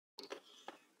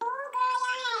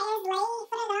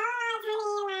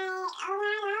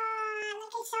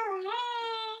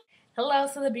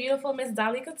Hello to the beautiful Miss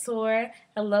Dollie Couture.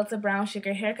 Hello to Brown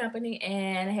Sugar Hair Company.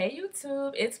 And hey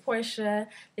YouTube, it's Portia.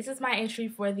 This is my entry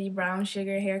for the Brown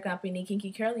Sugar Hair Company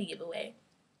Kinky Curly giveaway.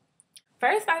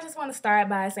 First, I just want to start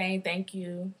by saying thank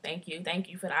you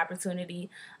for the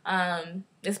opportunity.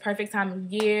 This perfect time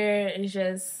of year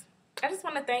is I just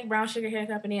want to thank Brown Sugar Hair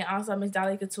Company and also Miss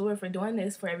Dollie Couture for doing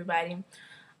this for everybody.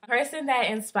 A person that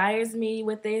inspires me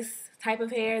with this type of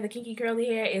hair, the kinky curly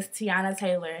hair, is Tiana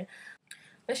Taylor.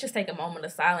 Let's just take a moment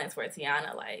of silence for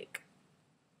Tiana. Like,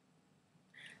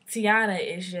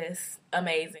 Tiana is just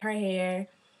amazing. Her hair,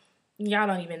 y'all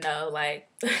don't even know. Like,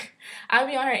 I'll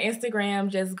be on her Instagram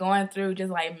just going through,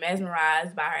 just like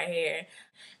mesmerized by her hair.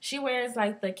 She wears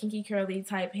like the kinky curly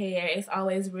type hair. It's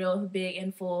always real big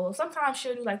and full. Sometimes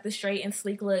she'll do like the straight and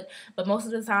sleek look, but most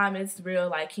of the time it's real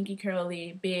like kinky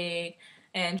curly, big,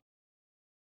 and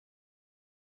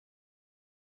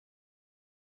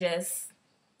just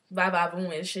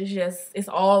boomish. It's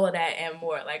all of that and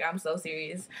more. Like, I'm so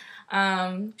serious.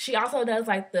 She also does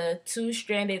like the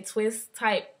two-stranded twist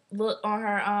type look on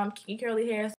her kinky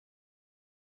curly hair.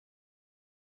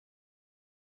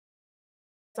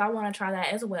 So I want to try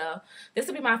that as well. This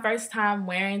will be my first time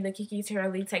wearing the kinky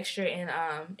curly texture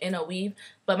in a weave,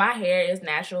 but my hair is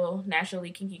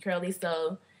naturally kinky curly,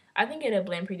 so I think it'll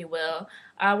blend pretty well.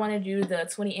 I want to do the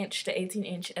 20-inch to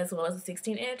 18-inch as well as the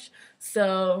 16-inch.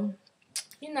 So,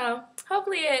 you know,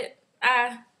 hopefully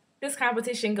this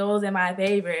competition goes in my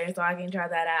favor so I can try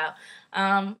that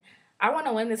out. I want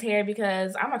to win this hair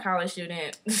because I'm a college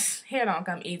student. Hair don't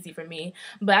come easy for me.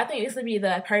 But I think this would be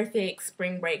the perfect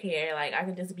spring break hair. Like, I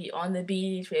could just be on the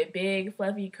beach with big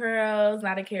fluffy curls,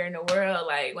 not a care in the world,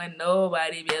 like when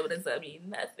nobody be able to tell me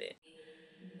nothing.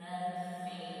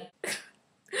 Nothing.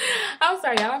 I'm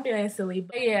sorry, y'all. I'm feeling silly.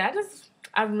 But yeah,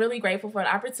 I'm really grateful for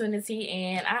the opportunity,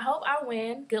 and I hope I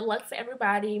win. Good luck to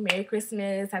everybody. Merry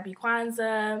Christmas, Happy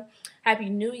Kwanzaa, Happy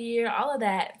New Year, all of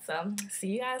that. So, see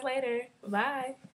you guys later. Bye.